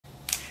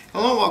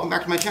Hello, welcome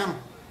back to my channel.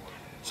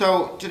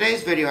 So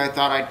today's video I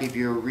thought I'd give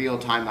you a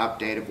real-time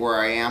update of where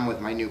I am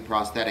with my new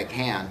prosthetic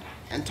hand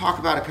and talk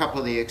about a couple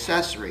of the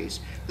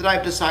accessories that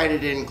I've decided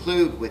to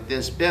include with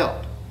this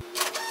build.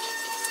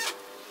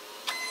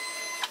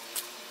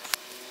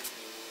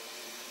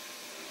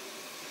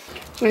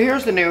 So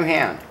here's the new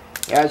hand.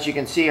 As you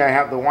can see, I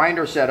have the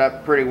winder set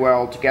up pretty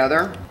well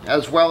together,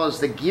 as well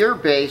as the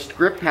gear-based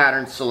grip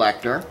pattern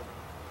selector,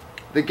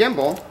 the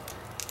gimbal,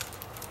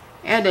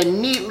 and a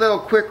neat little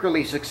quick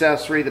release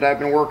accessory that I've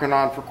been working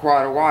on for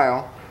quite a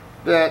while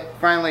that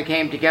finally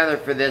came together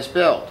for this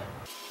build.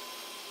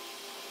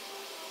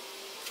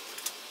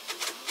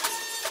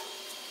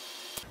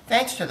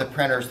 Thanks to the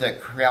printers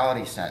that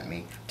Creality sent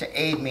me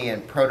to aid me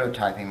in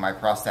prototyping my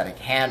prosthetic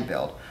hand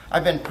build,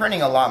 I've been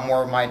printing a lot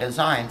more of my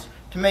designs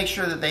to make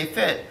sure that they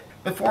fit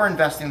before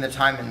investing the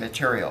time and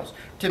materials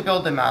to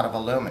build them out of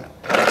aluminum.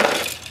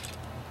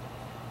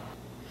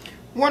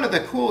 One of the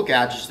cool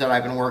gadgets that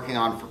I've been working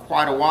on for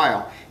quite a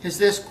while is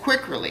this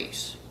quick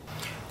release.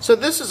 So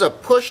this is a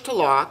push to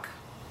lock,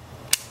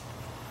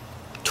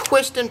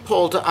 twist and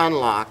pull to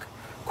unlock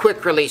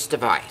quick release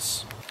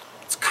device.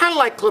 It's kind of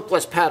like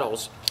clipless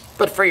pedals,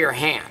 but for your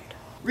hand.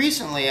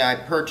 Recently I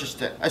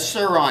purchased a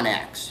Sermoon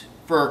X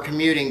for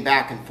commuting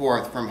back and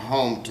forth from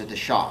home to the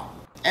shop.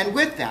 And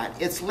with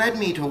that, it's led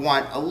me to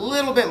want a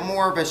little bit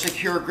more of a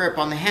secure grip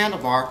on the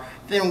handlebar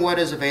than what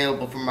is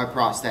available from my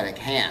prosthetic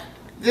hand.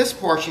 This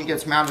portion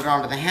gets mounted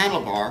onto the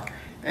handlebar,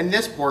 and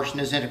this portion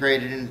is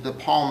integrated into the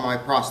palm of my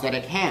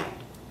prosthetic hand.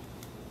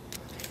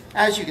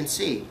 As you can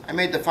see, I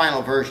made the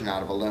final version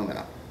out of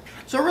aluminum.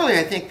 So really,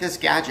 I think this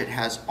gadget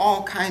has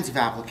all kinds of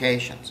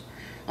applications.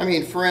 I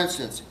mean, for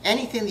instance,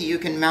 anything that you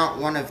can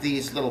mount one of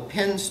these little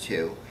pins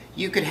to,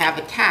 you could have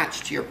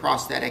attached to your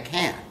prosthetic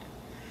hand,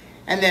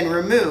 and then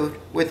removed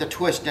with a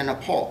twist and a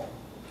pull.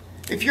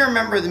 If you're a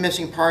member of the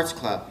Missing Parts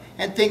Club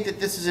and think that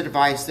this is a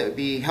device that would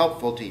be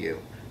helpful to you,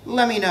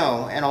 let me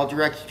know and I'll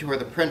direct you to where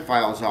the print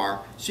files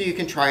are so you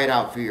can try it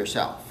out for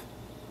yourself.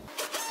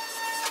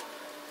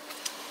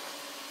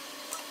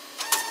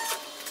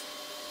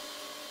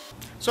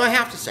 So I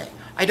have to say,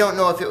 I don't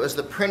know if it was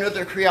the printer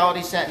that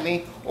Creality sent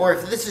me or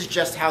if this is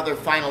just how their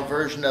final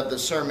version of the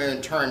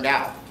Sermoon turned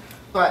out.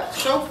 But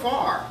so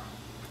far,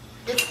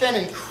 it's been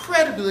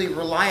incredibly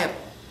reliable.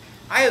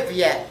 I have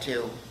yet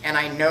to, and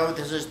I know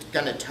this is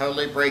going to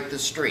totally break the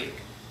streak,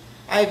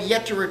 I have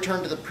yet to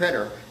return to the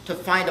printer to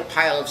find a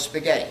pile of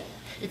spaghetti.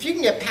 If you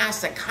can get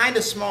past that kind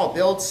of small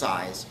build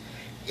size,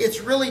 it's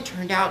really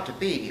turned out to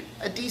be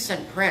a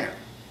decent printer.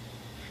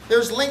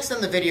 There's links in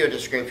the video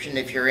description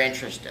if you're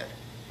interested.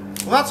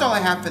 Well, that's all I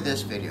have for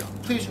this video.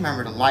 Please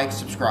remember to like,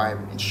 subscribe,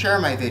 and share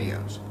my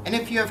videos. And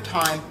if you have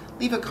time,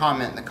 leave a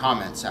comment in the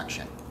comment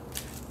section.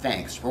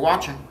 Thanks for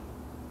watching.